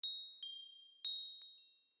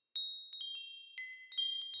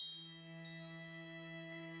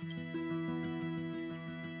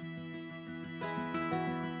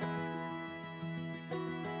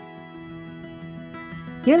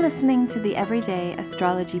You're listening to the Everyday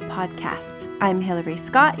Astrology Podcast. I'm Hilary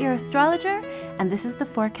Scott, your astrologer, and this is the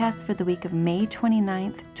forecast for the week of May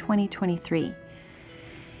 29th, 2023.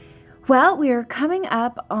 Well, we are coming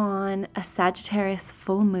up on a Sagittarius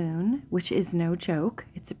full moon, which is no joke.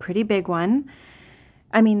 It's a pretty big one.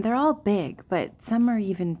 I mean, they're all big, but some are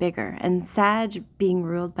even bigger. And Sag, being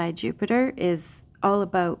ruled by Jupiter, is all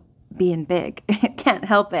about being big. It can't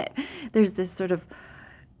help it. There's this sort of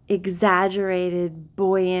exaggerated,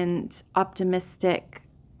 buoyant, optimistic,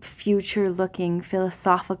 future-looking,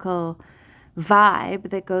 philosophical vibe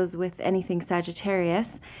that goes with anything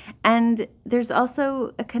Sagittarius. And there's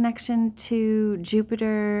also a connection to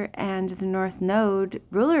Jupiter and the North Node,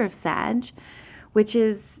 ruler of Sag, which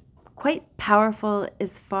is quite powerful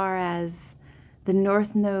as far as the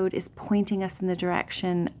North Node is pointing us in the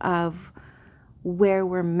direction of where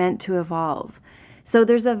we're meant to evolve. So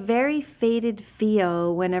there's a very fated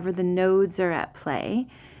feel whenever the nodes are at play.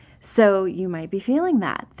 So you might be feeling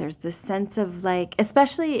that. There's this sense of like,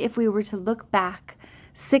 especially if we were to look back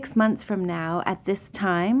 6 months from now at this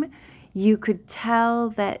time, you could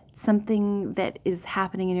tell that something that is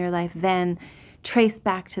happening in your life then traced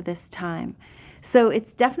back to this time. So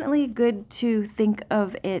it's definitely good to think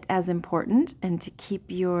of it as important and to keep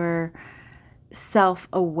your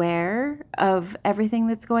self-aware of everything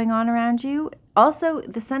that's going on around you. Also,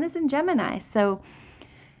 the sun is in Gemini, so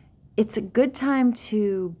it's a good time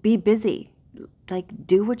to be busy. Like,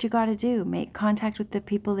 do what you got to do. Make contact with the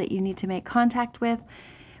people that you need to make contact with.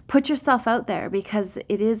 Put yourself out there because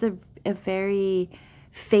it is a very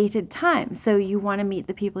fated time. So you want to meet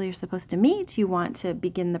the people you're supposed to meet. You want to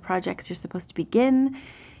begin the projects you're supposed to begin.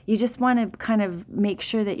 You just want to kind of make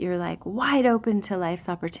sure that you're like wide open to life's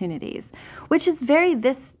opportunities, which is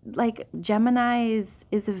like Gemini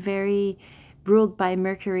is a very ruled by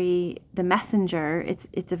Mercury, the messenger.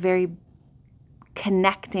 It's a very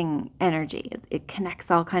connecting energy. It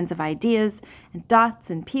connects all kinds of ideas and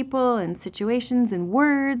dots and people and situations and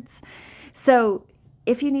words. So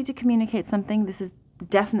if you need to communicate something, this is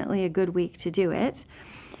definitely a good week to do it.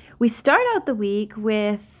 We start out the week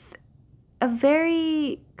with a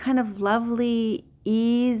very kind of lovely,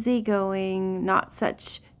 easygoing, not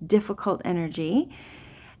such difficult energy.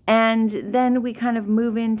 And then we kind of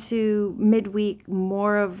move into midweek,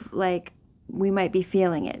 more of like, we might be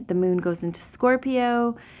feeling it. The moon goes into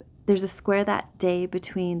Scorpio. There's a square that day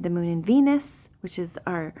between the moon and Venus, which is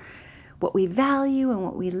what we value and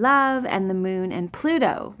what we love, and the moon and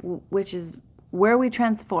Pluto, which is where we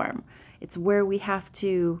transform. It's where we have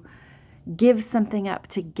to give something up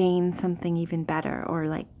to gain something even better, or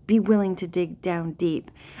like be willing to dig down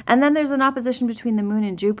deep. And then there's an opposition between the moon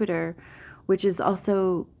and Jupiter, which is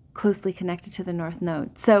also closely connected to the North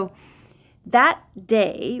Node. So that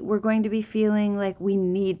day, we're going to be feeling like we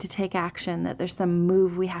need to take action, that there's some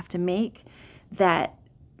move we have to make, that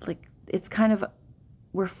like it's kind of,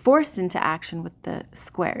 we're forced into action with the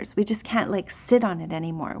squares. We just can't like sit on it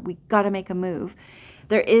anymore. We got to make a move.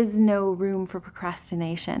 There is no room for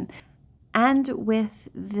procrastination. And with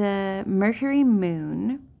the Mercury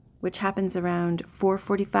moon, which happens around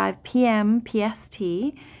 4:45 p.m. PST,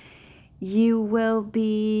 you will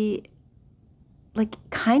be like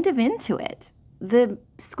kind of into it. The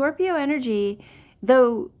Scorpio energy,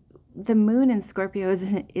 though the moon in Scorpio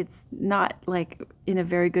it's not like in a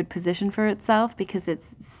very good position for itself because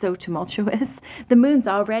it's so tumultuous. The moon's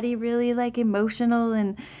already really like emotional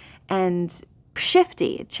and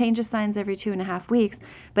shifty. It changes signs every 2.5 weeks,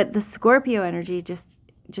 but the Scorpio energy just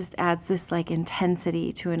adds this like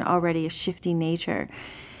intensity to an already a shifty nature.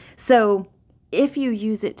 So if you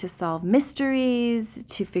use it to solve mysteries,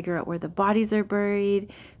 to figure out where the bodies are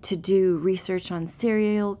buried, to do research on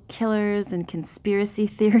serial killers and conspiracy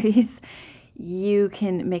theories, you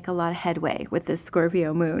can make a lot of headway with this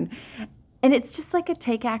Scorpio moon. And it's just like a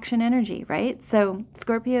take action energy, right? So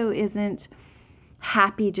Scorpio isn't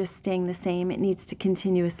happy just staying the same. It needs to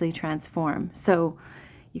continuously transform. So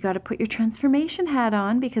you got to put your transformation hat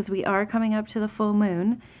on because we are coming up to the full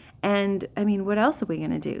moon. And I mean, what else are we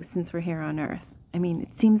going to do since we're here on Earth? I mean,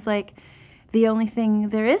 it seems like the only thing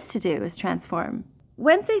there is to do is transform.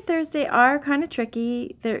 Wednesday, Thursday are kind of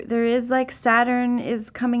tricky. There is like Saturn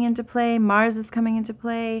is coming into play. Mars is coming into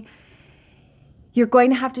play. You're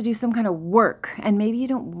going to have to do some kind of work, and maybe you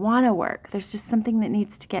don't want to work. There's just something that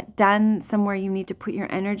needs to get done, somewhere you need to put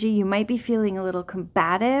your energy. You might be feeling a little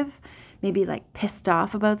combative, maybe like pissed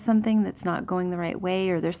off about something that's not going the right way,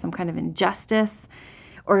 or there's some kind of injustice,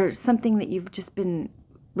 or something that you've just been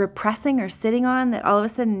repressing or sitting on that all of a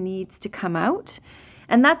sudden needs to come out.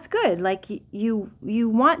 And that's good. Like you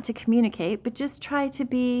want to communicate, but just try to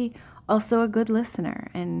be also a good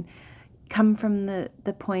listener and come from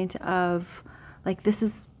the point of like, this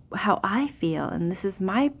is how I feel and this is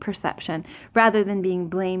my perception, rather than being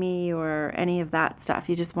blamey or any of that stuff.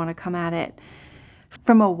 You just want to come at it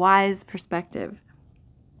from a wise perspective.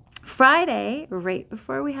 Friday, right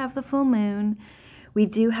before we have the full moon, we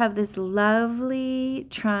do have this lovely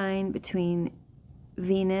trine between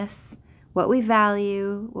Venus, what we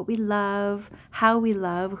value, what we love, how we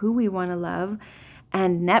love, who we want to love,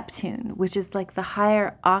 and Neptune, which is like the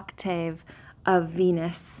higher octave of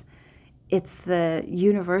Venus. It's the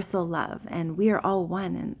universal love, and we are all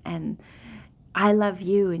one, and I love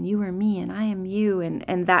you, and you are me, and I am you,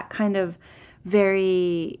 and that kind of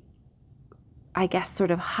very, I guess,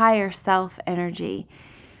 sort of higher self energy,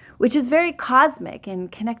 which is very cosmic and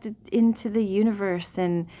connected into the universe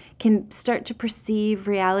and can start to perceive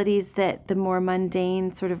realities that the more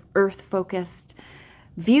mundane, sort of earth-focused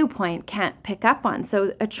viewpoint can't pick up on.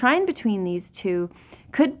 So a trine between these two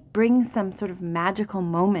could bring some sort of magical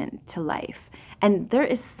moment to life. And there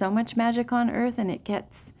is so much magic on Earth, and it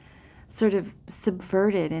gets sort of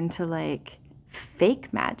subverted into like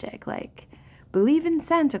fake magic, like believe in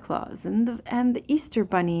Santa Claus and the Easter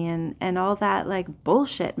Bunny and all that like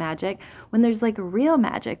bullshit magic, when there's like real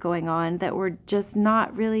magic going on that we're just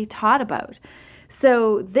not really taught about.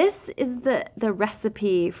 So this is the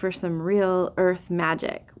recipe for some real Earth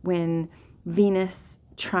magic when Venus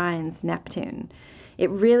trines Neptune. It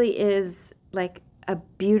really is like a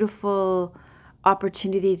beautiful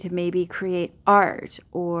opportunity to maybe create art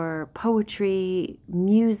or poetry,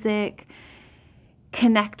 music,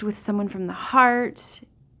 connect with someone from the heart,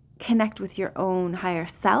 connect with your own higher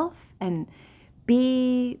self, and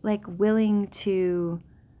be like willing to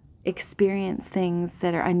experience things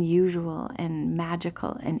that are unusual and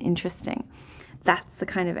magical and interesting. That's the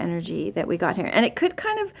kind of energy that we got here. And it could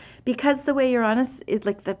kind of, because the way Uranus is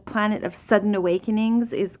like the planet of sudden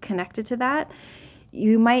awakenings is connected to that,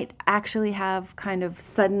 you might actually have kind of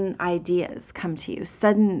sudden ideas come to you.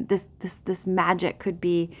 Sudden, this magic could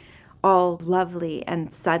be all lovely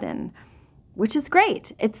and sudden, which is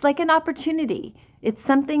great. It's like an opportunity. It's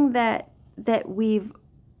something that we've,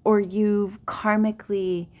 or you've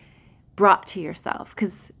karmically brought to yourself.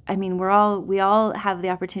 Because I mean, we all have the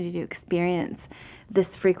opportunity to experience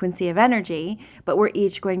this frequency of energy, but we're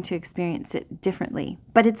each going to experience it differently.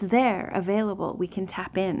 But it's there, available. We can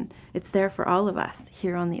tap in. It's there for all of us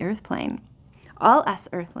here on the earth plane, all us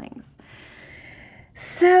earthlings.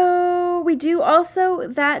 So we do also,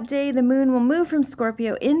 that day, the moon will move from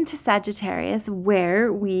Scorpio into Sagittarius,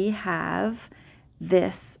 where we have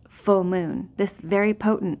this full moon, this very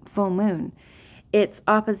potent full moon. It's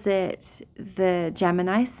opposite the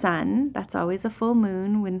Gemini sun. That's always a full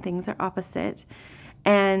moon when things are opposite,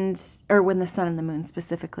 or when the sun and the moon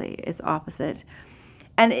specifically is opposite.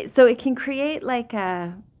 And so it can create like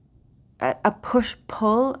a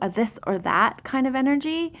push-pull, a this or that kind of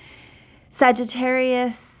energy.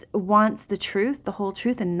 Sagittarius wants the truth, the whole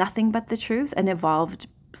truth, and nothing but the truth, an evolved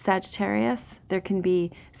Sagittarius. There can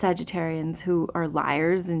be Sagittarians who are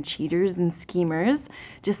liars and cheaters and schemers,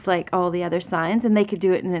 just like all the other signs, and they could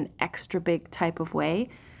do it in an extra big type of way.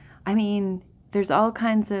 I mean, there's all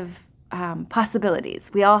kinds of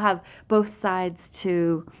possibilities. We all have both sides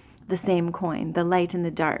to the same coin, the light and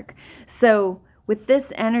the dark. So with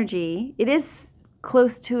this energy, it is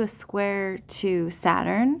close to a square to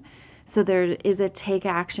Saturn. So there is a take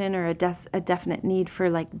action or a definite need for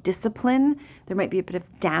like discipline. There might be a bit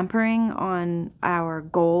of dampering on our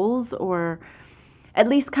goals, or at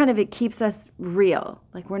least kind of it keeps us real.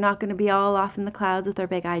 Like we're not going to be all off in the clouds with our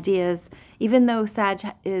big ideas, even though Sag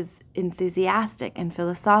is enthusiastic and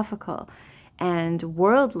philosophical and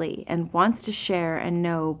worldly and wants to share and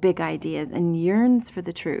know big ideas and yearns for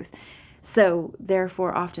the truth. So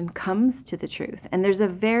therefore often comes to the truth. And there's a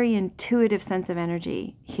very intuitive sense of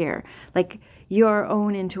energy here. Like your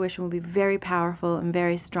own intuition will be very powerful and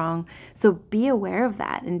very strong. So be aware of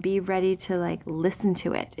that and be ready to like listen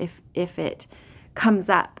to it if it comes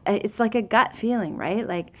up. It's like a gut feeling, right?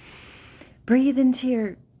 Like breathe into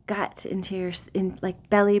your gut, like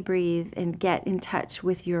belly breathe and get in touch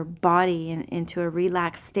with your body and into a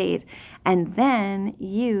relaxed state. And then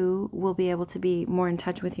you will be able to be more in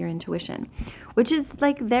touch with your intuition, which is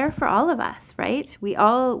like there for all of us, right?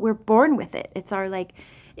 We're born with it. It's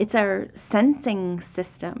our sensing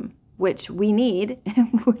system, which we need,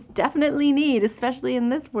 we definitely need, especially in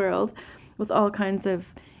this world with all kinds of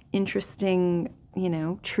interesting,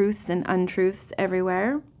 truths and untruths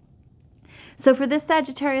everywhere. So for this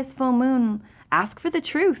Sagittarius full moon, ask for the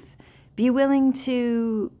truth. Be willing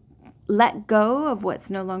to let go of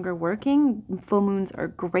what's no longer working. Full moons are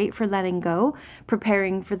great for letting go,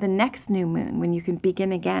 preparing for the next new moon when you can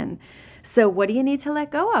begin again. So what do you need to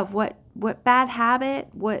let go of? What bad habit?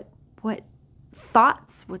 What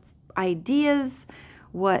thoughts? What ideas?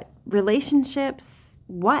 What relationships?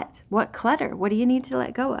 What clutter? What do you need to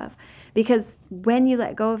let go of? Because when you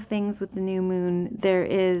let go of things with the new moon,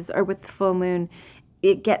 or with the full moon,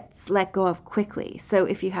 it gets let go of quickly. So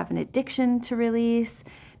if you have an addiction to release,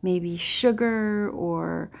 maybe sugar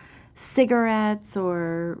or cigarettes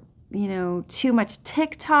or, too much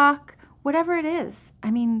TikTok, whatever it is.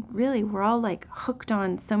 I mean, really, we're all like hooked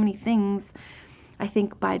on so many things, I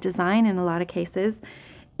think by design in a lot of cases.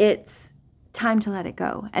 It's time to let it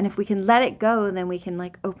go. And if we can let it go, then we can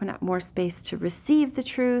like open up more space to receive the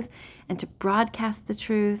truth and to broadcast the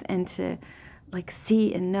truth and to like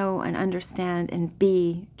see and know and understand and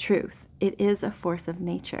be truth. It is a force of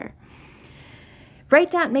nature.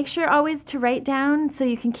 Make sure always to write down so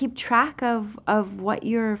you can keep track of what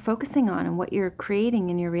you're focusing on and what you're creating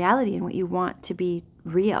in your reality and what you want to be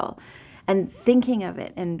real, and thinking of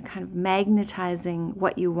it and kind of magnetizing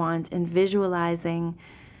what you want and visualizing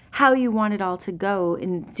how you want it all to go,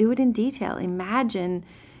 and do it in detail. Imagine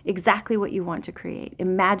exactly what you want to create.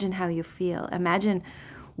 Imagine how you feel. Imagine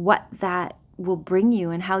what that will bring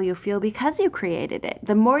you and how you'll feel because you created it.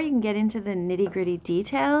 The more you can get into the nitty-gritty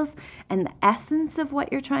details and the essence of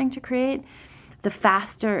what you're trying to create, the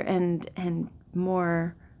faster and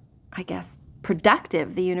more, I guess,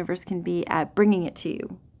 productive the universe can be at bringing it to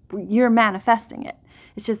you. You're manifesting it.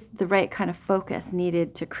 It's just the right kind of focus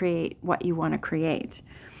needed to create what you want to create.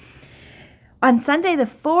 On Sunday the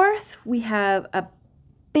 4th, we have a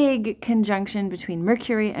big conjunction between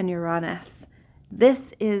Mercury and Uranus. This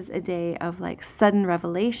is a day of like sudden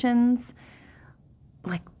revelations,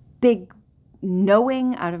 like big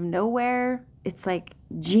knowing out of nowhere. It's like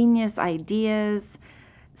genius ideas,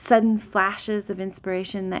 sudden flashes of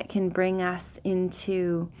inspiration that can bring us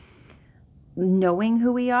into knowing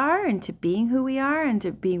who we are and to being who we are and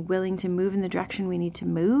to be willing to move in the direction we need to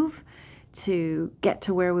move to get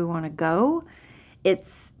to where we want to go.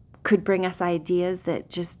 Could bring us ideas that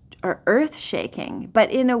just are earth-shaking,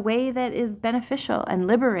 but in a way that is beneficial and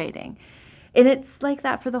liberating. And it's like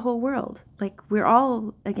that for the whole world. Like we're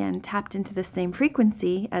all, again, tapped into the same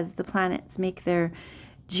frequency as the planets make their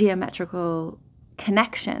geometrical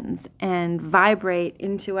connections and vibrate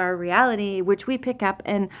into our reality, which we pick up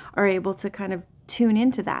and are able to kind of tune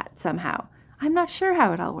into that somehow. I'm not sure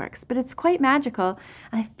how it all works, but it's quite magical.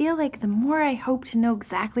 And I feel like the more I hope to know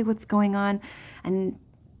exactly what's going on and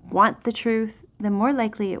want the truth, the more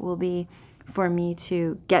likely it will be for me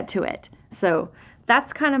to get to it. So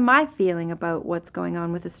that's kind of my feeling about what's going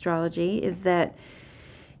on with astrology, is that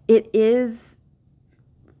it is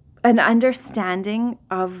an understanding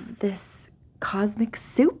of this cosmic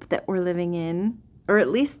soup that we're living in, or at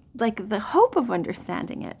least like the hope of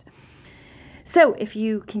understanding it. So if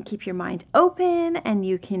you can keep your mind open and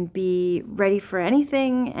you can be ready for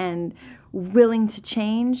anything and willing to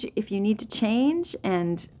change if you need to change,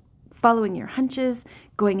 and following your hunches,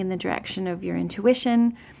 going in the direction of your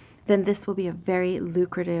intuition, then this will be a very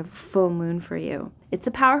lucrative full moon for you. It's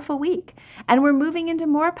a powerful week, and we're moving into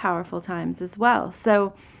more powerful times as well.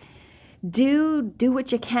 So do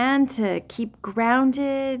what you can to keep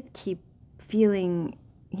grounded, keep feeling,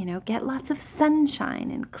 get lots of sunshine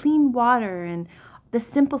and clean water and the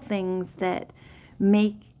simple things that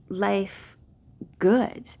make life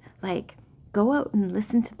good. Like go out and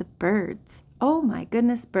listen to the birds. Oh my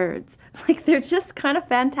goodness, birds. Like they're just kind of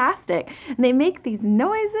fantastic. And they make these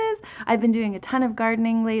noises. I've been doing a ton of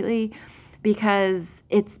gardening lately because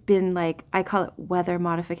it's been like, I call it weather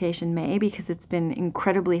modification May, because it's been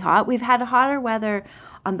incredibly hot. We've had hotter weather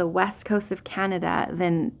on the west coast of Canada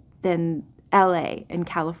than LA and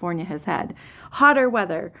California has had. Hotter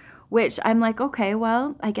weather, which I'm like, okay,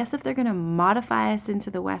 well, I guess if they're going to modify us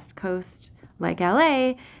into the west coast like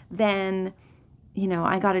LA, then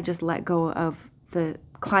I got to just let go of the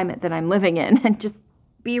climate that I'm living in and just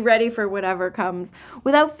be ready for whatever comes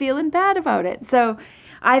without feeling bad about it. So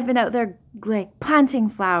I've been out there like planting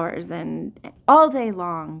flowers and all day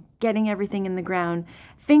long, getting everything in the ground.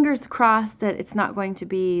 Fingers crossed that it's not going to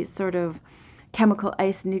be sort of chemical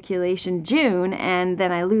ice nucleation June and then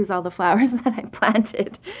I lose all the flowers that I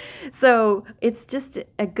planted. So it's just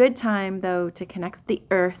a good time though to connect with the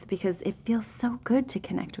earth, because it feels so good to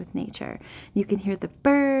connect with nature. You can hear the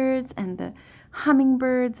birds and the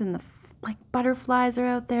hummingbirds and the like butterflies are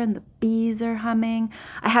out there and the bees are humming.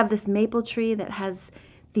 I have this maple tree that has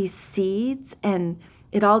these seeds and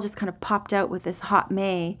it all just kind of popped out with this hot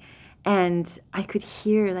May, and I could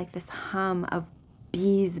hear like this hum of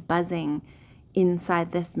bees buzzing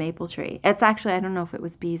inside this maple tree. It's actually, I don't know if it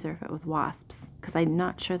was bees or if it was wasps, because I'm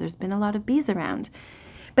not sure there's been a lot of bees around.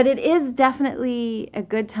 But it is definitely a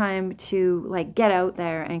good time to like get out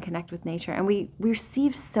there and connect with nature. And we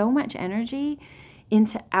receive so much energy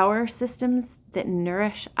into our systems that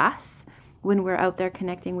nourish us when we're out there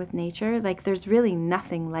connecting with nature. Like there's really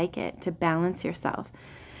nothing like it to balance yourself.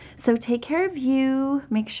 So take care of you.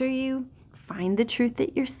 Make sure you find the truth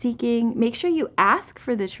that you're seeking. Make sure you ask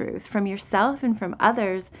for the truth from yourself and from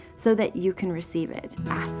others so that you can receive it.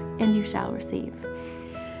 Ask and you shall receive.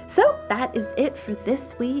 So that is it for this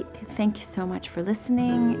week. Thank you so much for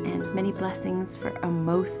listening, and many blessings for a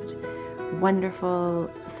most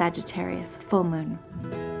wonderful Sagittarius full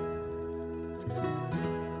moon.